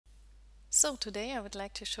So today I would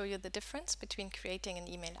like to show you the difference between creating an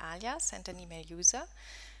email alias and an email user,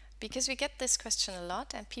 because we get this question a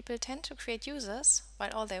lot and people tend to create users while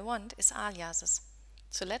all they want is aliases.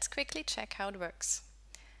 So let's quickly check how it works.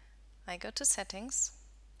 I go to Settings,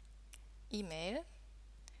 Email,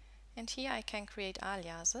 and here I can create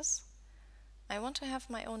aliases. I want to have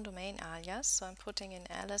my own domain alias, so I'm putting in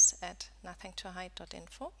alias at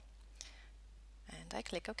nothingtohide.info, and I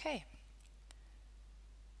click OK.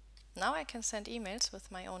 Now I can send emails with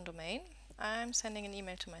my own domain. I'm sending an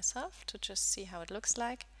email to myself to just see how it looks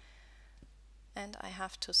like. And I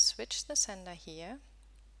have to switch the sender here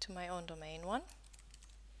to my own domain one.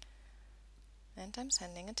 And I'm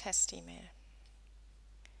sending a test email.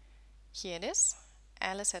 Here it is,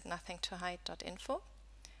 alias at nothingtohide.info.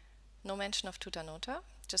 No mention of Tutanota,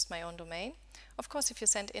 just my own domain. Of course, if you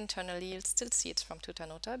send internally, you'll still see it's from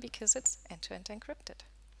Tutanota because it's end-to-end encrypted.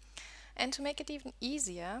 And to make it even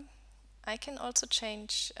easier, I can also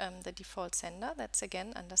change the default sender, that's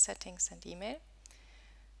again under Settings and Email,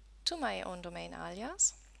 to my own domain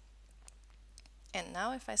alias. And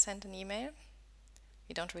now if I send an email,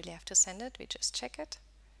 we don't really have to send it, we just check it.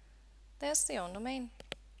 There's the own domain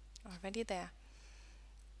already there.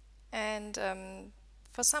 And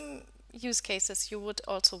for some use cases you would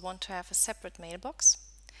also want to have a separate mailbox.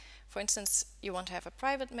 For instance, you want to have a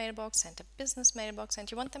private mailbox and a business mailbox,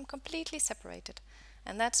 and you want them completely separated.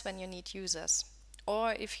 And that's when you need users.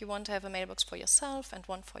 Or if you want to have a mailbox for yourself and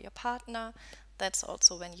one for your partner, that's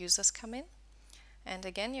also when users come in. And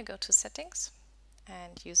again, you go to Settings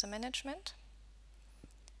and User Management,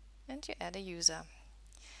 and you add a user.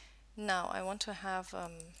 Now I want to have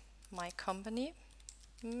my company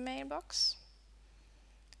mailbox.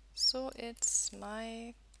 So it's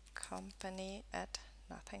my company at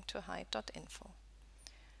nothingtohide.info.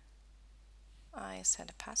 I set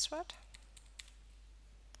a password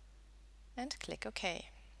and click OK.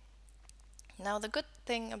 Now the good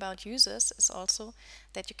thing about users is also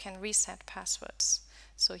that you can reset passwords.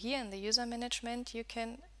 So here in the user management you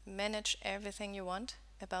can manage everything you want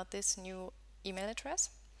about this new email address.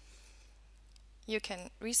 You can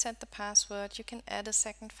reset the password, you can add a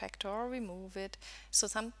second factor or remove it. So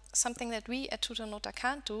something that we at Tutanota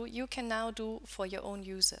can't do, you can now do for your own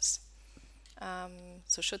users.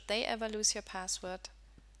 So should they ever lose your password,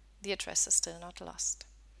 the address is still not lost.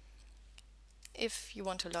 If you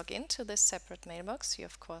want to log into this separate mailbox, you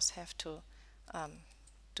of course have to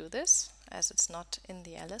do this, as it's not in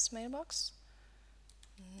the alias mailbox.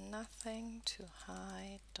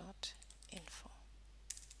 Nothingtohide.info.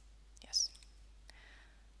 Yes.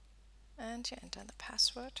 And you enter the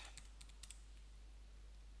password.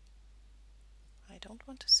 I don't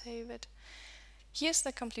want to save it. Here's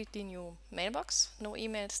the completely new mailbox. No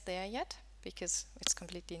emails there yet because it's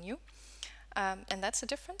completely new. And that's the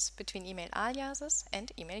difference between email aliases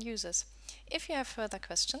and email users. If you have further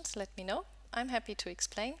questions, let me know. I'm happy to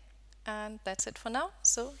explain. And that's it for now.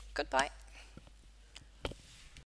 So goodbye.